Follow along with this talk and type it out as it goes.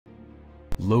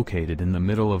located in the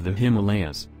middle of the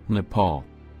Himalayas. Nepal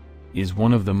is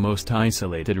one of the most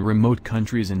isolated remote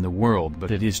countries in the world,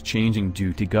 but it is changing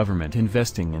due to government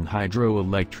investing in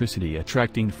hydroelectricity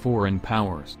attracting foreign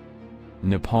powers.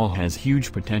 Nepal has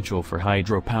huge potential for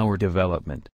hydropower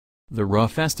development. The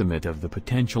rough estimate of the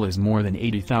potential is more than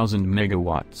 80,000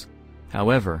 megawatts.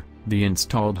 However, the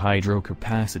installed hydro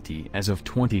capacity as of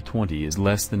 2020 is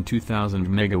less than 2,000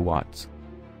 megawatts.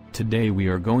 Today we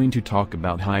are going to talk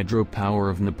about hydropower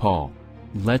of Nepal.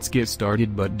 Let's get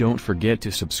started, but don't forget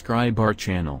to subscribe our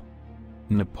channel.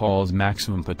 Nepal's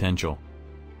maximum potential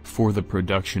for the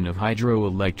production of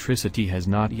hydroelectricity has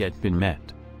not yet been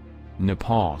met.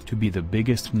 Nepal to be the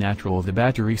biggest natural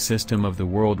battery system of the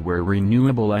world, where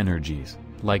renewable energies,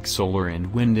 like solar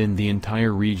and wind in the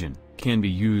entire region, can be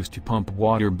used to pump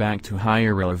water back to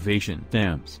higher elevation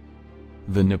dams.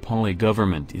 The Nepali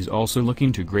government is also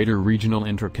looking to greater regional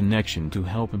interconnection to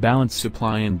help balance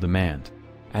supply and demand.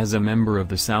 As a member of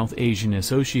the South Asian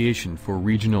Association for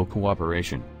Regional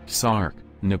Cooperation, SAARC,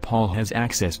 Nepal has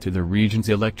access to the region's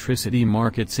electricity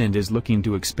markets and is looking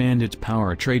to expand its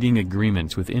power trading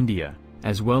agreements with India,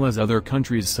 as well as other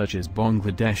countries such as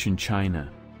Bangladesh and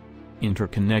China.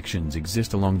 Interconnections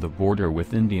exist along the border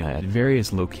with India at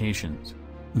various locations.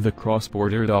 The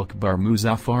cross-border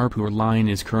Dalkbar-Muzaffarpur line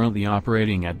is currently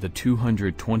operating at the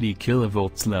 220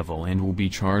 kV level and will be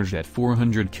charged at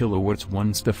 400 kW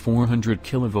once the 400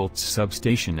 kV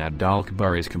substation at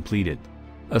Dalkbar is completed.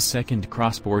 A second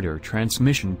cross-border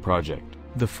transmission project,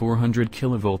 the 400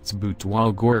 kV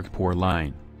Butwal-Gorakhpur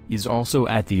line, is also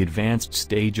at the advanced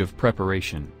stage of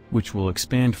preparation, which will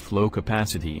expand flow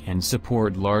capacity and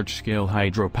support large-scale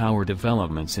hydropower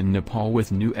developments in Nepal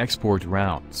with new export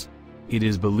routes. It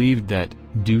is believed that,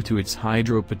 due to its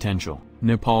hydro potential,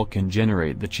 Nepal can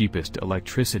generate the cheapest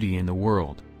electricity in the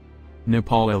world.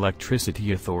 Nepal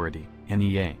Electricity Authority,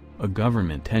 NEA, a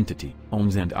government entity,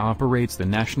 owns and operates the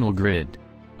national grid.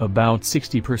 About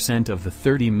 60% of the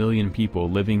 30 million people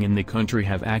living in the country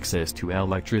have access to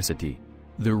electricity.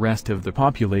 The rest of the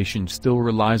population still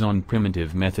relies on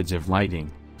primitive methods of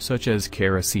lighting, such as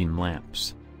kerosene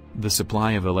lamps. The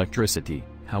supply of electricity,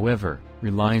 however,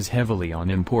 relies heavily on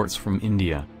imports from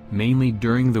India, mainly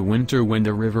during the winter when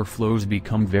the river flows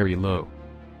become very low.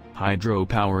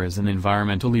 Hydropower is an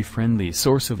environmentally friendly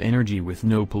source of energy with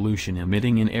no pollution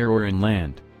emitting in air or in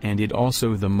land, and it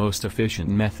also the most efficient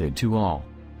method to all.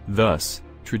 Thus,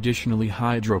 traditionally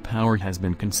hydropower has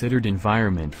been considered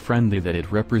environment-friendly, that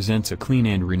it represents a clean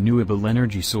and renewable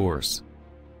energy source.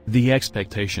 The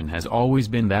expectation has always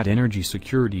been that energy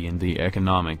security and the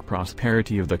economic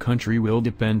prosperity of the country will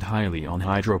depend highly on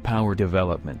hydropower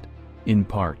development. In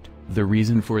part, the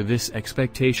reason for this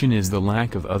expectation is the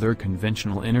lack of other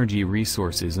conventional energy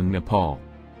resources in Nepal.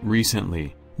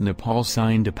 Recently, Nepal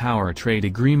signed a power trade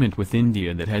agreement with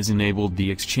India that has enabled the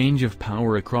exchange of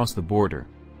power across the border.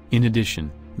 In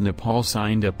addition, Nepal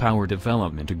signed a power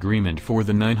development agreement for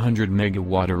the 900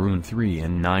 MW Arun 3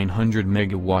 and 900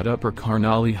 MW Upper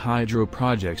Karnali hydro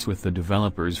projects with the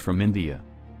developers from India.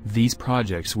 These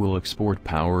projects will export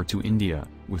power to India,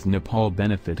 with Nepal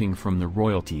benefiting from the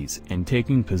royalties and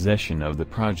taking possession of the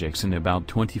projects in about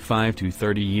 25 to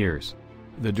 30 years.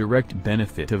 The direct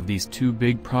benefit of these two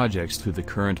big projects to the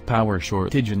current power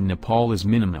shortage in Nepal is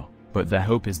minimal, but the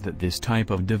hope is that this type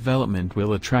of development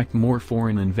will attract more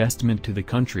foreign investment to the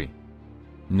country.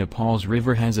 Nepal's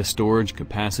river has a storage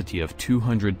capacity of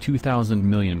 202,000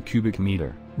 million cubic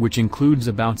meter, which includes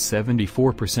about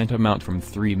 74% amount from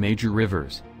three major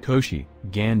rivers, Koshi,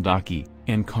 Gandaki,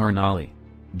 and Karnali.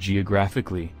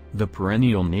 Geographically, the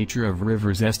perennial nature of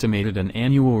rivers estimated an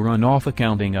annual runoff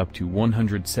accounting up to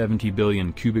 170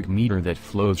 billion cubic meter that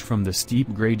flows from the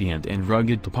steep gradient and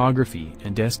rugged topography,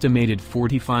 and estimated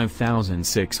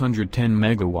 45,610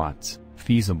 megawatts,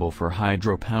 feasible for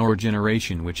hydropower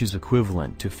generation, which is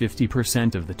equivalent to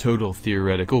 50% of the total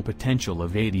theoretical potential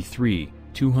of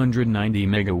 290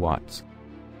 megawatts.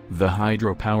 The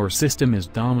hydropower system is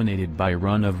dominated by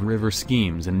run-of-river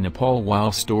schemes in Nepal,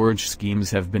 while storage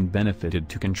schemes have been benefited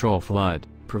to control flood,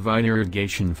 provide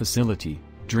irrigation facility,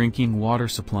 drinking water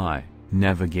supply,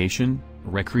 navigation,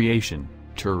 recreation,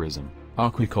 tourism,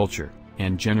 aquaculture,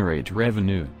 and generate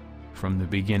revenue. From the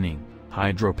beginning,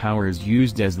 hydropower is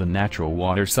used as the natural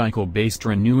water cycle-based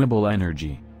renewable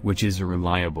energy, which is a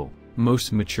reliable,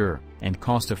 most mature, and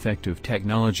cost-effective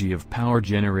technology of power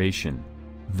generation.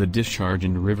 The discharge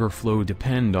and river flow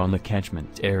depend on the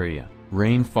catchment area,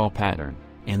 rainfall pattern,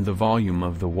 and the volume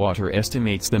of the water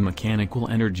estimates the mechanical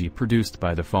energy produced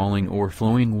by the falling or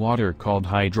flowing water called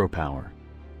hydropower.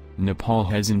 Nepal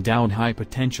has endowed high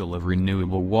potential of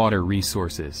renewable water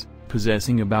resources,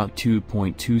 possessing about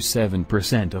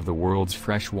 2.27% of the world's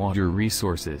freshwater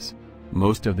resources.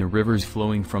 Most of the rivers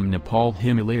flowing from Nepal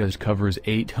Himalayas covers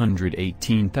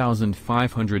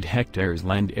 818,500 hectares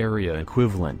land area,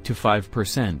 equivalent to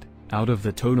 5% out of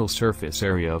the total surface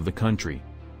area of the country.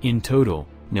 In total,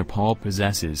 Nepal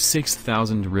possesses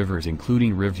 6,000 rivers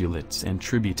including rivulets and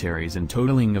tributaries and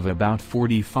totaling of about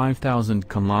 45,000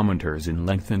 kilometers in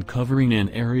length and covering an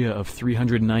area of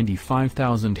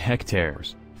 395,000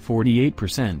 hectares,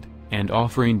 48%, and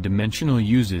offering dimensional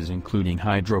uses including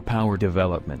hydropower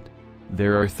development.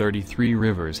 There are 33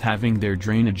 rivers having their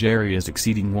drainage areas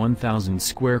exceeding 1,000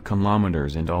 square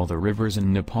kilometers, and all the rivers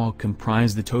in Nepal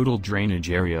comprise the total drainage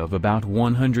area of about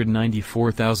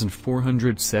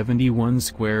 194,471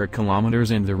 square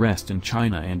kilometers, and the rest in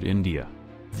China and India.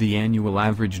 The annual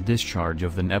average discharge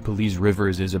of the Nepalese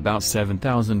rivers is about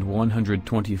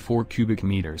 7,124 cubic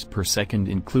meters per second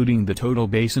including the total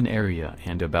basin area,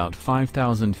 and about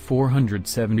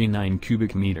 5,479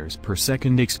 cubic meters per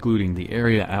second excluding the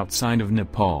area outside of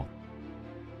Nepal.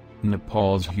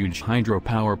 Nepal's huge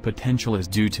hydropower potential is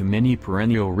due to many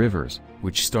perennial rivers,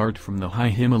 which start from the high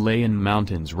Himalayan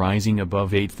mountains rising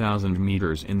above 8,000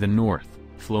 meters in the north,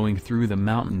 flowing through the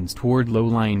mountains toward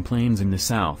low-lying plains in the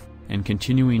south, and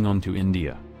continuing on to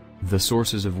India. The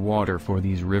sources of water for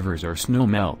these rivers are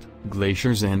snowmelt,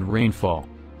 glaciers and rainfall.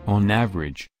 On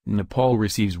average, Nepal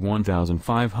receives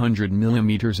 1,500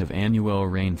 millimeters of annual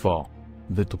rainfall.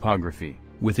 The topography,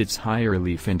 with its high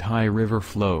relief and high river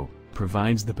flow,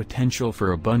 provides the potential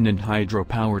for abundant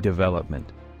hydropower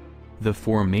development. The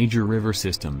four major river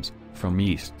systems, from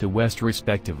east to west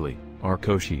respectively, are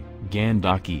Koshi,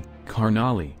 Gandaki,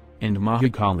 Karnali, and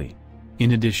Mahakali.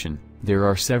 In addition, there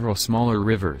are several smaller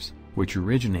rivers, which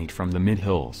originate from the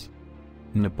mid-hills.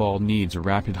 Nepal needs a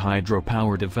rapid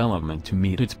hydropower development to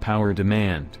meet its power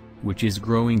demand, which is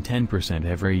growing 10%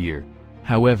 every year.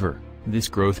 However, this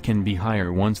growth can be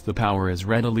higher once the power is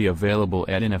readily available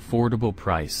at an affordable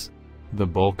price. The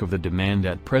bulk of the demand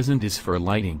at present is for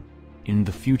lighting. In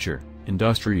the future,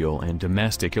 industrial and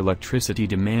domestic electricity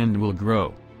demand will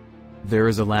grow. There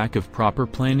is a lack of proper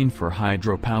planning for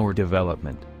hydropower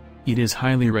development. It is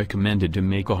highly recommended to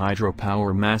make a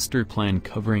hydropower master plan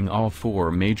covering all four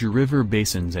major river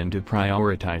basins and to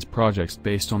prioritize projects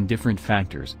based on different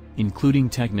factors, including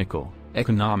technical,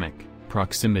 economic,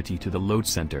 proximity to the load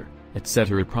center,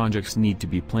 etc. Projects need to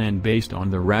be planned based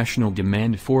on the rational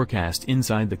demand forecast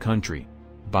inside the country.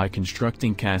 By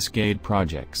constructing cascade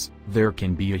projects, there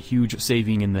can be a huge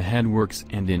saving in the headworks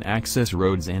and in access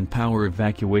roads and power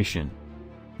evacuation.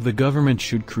 The government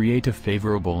should create a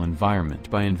favorable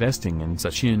environment by investing in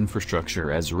such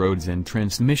infrastructure as roads and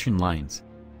transmission lines.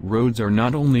 Roads are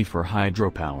not only for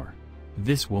hydropower.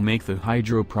 This will make the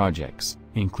hydro projects,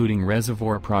 including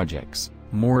reservoir projects,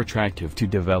 more attractive to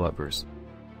developers.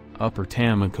 Upper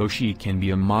Tamakoshi can be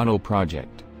a model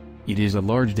project. It is a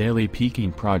large daily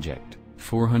peaking project,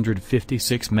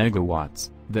 456 megawatts,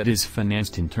 that is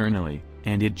financed internally,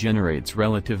 and it generates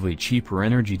relatively cheaper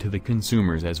energy to the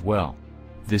consumers as well.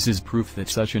 This is proof that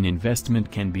such an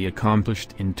investment can be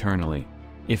accomplished internally.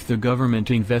 If the government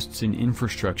invests in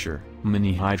infrastructure,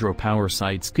 many hydropower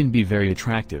sites can be very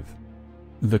attractive.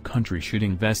 The country should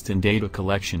invest in data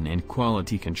collection and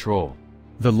quality control.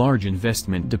 The large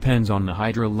investment depends on the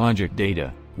hydrologic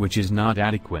data, which is not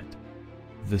adequate.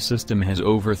 The system has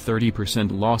over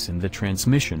 30% loss in the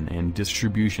transmission and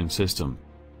distribution system.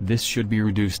 This should be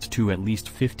reduced to at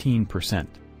least 15%.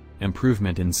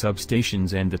 Improvement in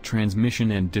substations and the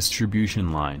transmission and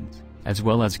distribution lines, as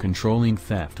well as controlling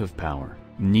theft of power,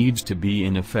 needs to be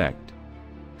in effect.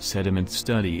 Sediment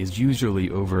study is usually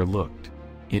overlooked.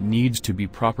 It needs to be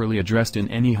properly addressed in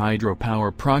any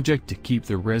hydropower project to keep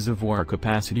the reservoir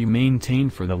capacity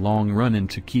maintained for the long run and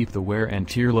to keep the wear and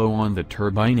tear low on the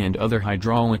turbine and other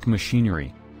hydraulic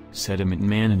machinery. Sediment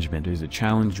management is a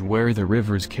challenge where the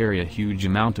rivers carry a huge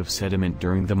amount of sediment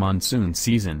during the monsoon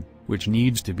season, which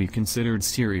needs to be considered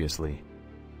seriously.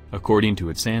 According to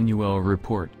its annual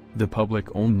report, the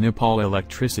public-owned Nepal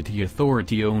Electricity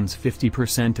Authority owns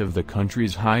 50% of the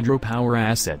country's hydropower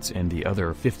assets and the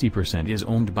other 50% is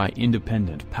owned by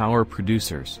independent power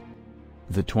producers.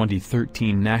 The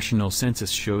 2013 national census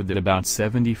showed that about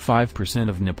 75%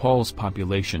 of Nepal's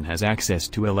population has access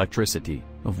to electricity,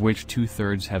 of which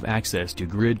 2/3 have access to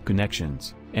grid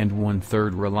connections, and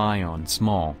 1/3 rely on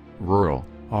small, rural,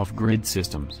 off-grid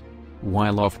systems.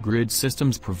 While off-grid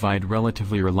systems provide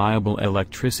relatively reliable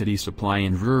electricity supply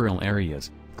in rural areas,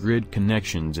 grid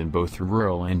connections in both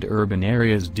rural and urban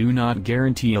areas do not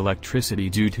guarantee electricity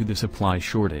due to the supply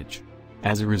shortage.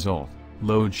 As a result,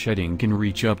 load shedding can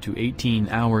reach up to 18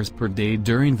 hours per day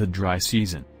during the dry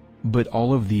season. But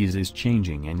all of these is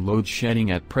changing, and load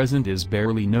shedding at present is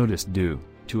barely noticed due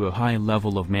to a high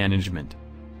level of management.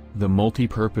 The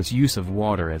multi-purpose use of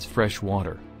water as fresh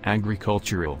water,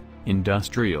 agricultural,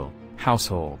 industrial,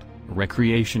 household,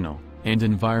 recreational, and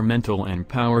environmental and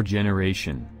power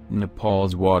generation.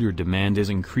 Nepal's water demand is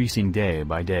increasing day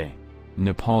by day.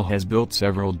 Nepal has built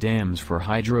several dams for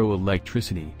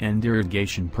hydroelectricity and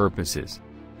irrigation purposes.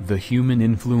 The human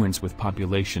influence with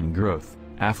population growth,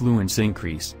 affluence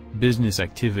increase, business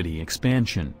activity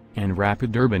expansion, and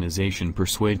rapid urbanization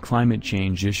persuade climate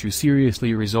change issues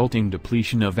seriously, resulting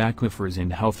depletion of aquifers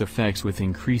and health effects with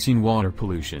increasing water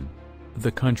pollution.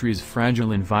 The country's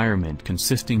fragile environment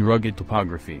consisting rugged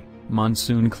topography,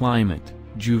 monsoon climate,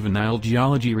 juvenile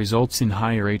geology results in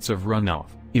high rates of runoff,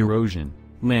 erosion,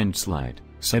 landslide,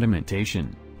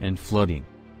 sedimentation, and flooding.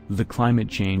 The climate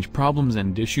change problems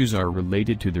and issues are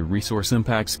related to the resource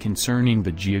impacts concerning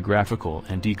the geographical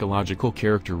and ecological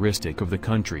characteristic of the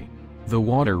country. The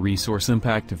water resource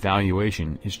impact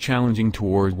evaluation is challenging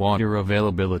toward water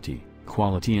availability,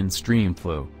 quality and stream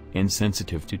flow, and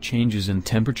sensitive to changes in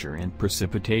temperature and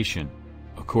precipitation.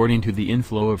 According to the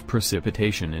inflow of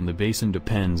precipitation in the basin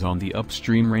depends on the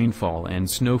upstream rainfall and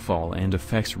snowfall and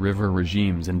affects river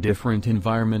regimes and different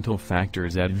environmental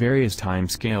factors at various time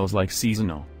scales like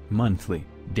seasonal, monthly,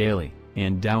 daily,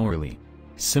 and hourly.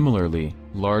 Similarly,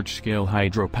 large-scale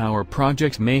hydropower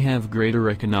projects may have greater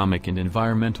economic and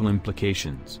environmental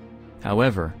implications.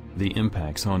 However, the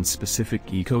impacts on specific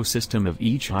ecosystem of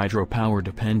each hydropower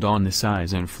depend on the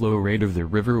size and flow rate of the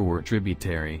river or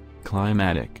tributary,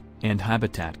 climatic, and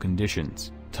habitat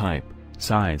conditions, type,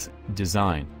 size,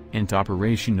 design, and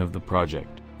operation of the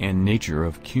project, and nature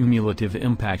of cumulative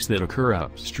impacts that occur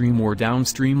upstream or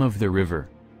downstream of the river.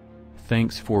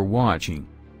 Thanks for watching.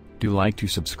 Do like to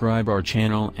subscribe our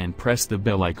channel and press the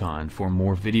bell icon for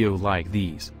more video like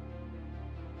these.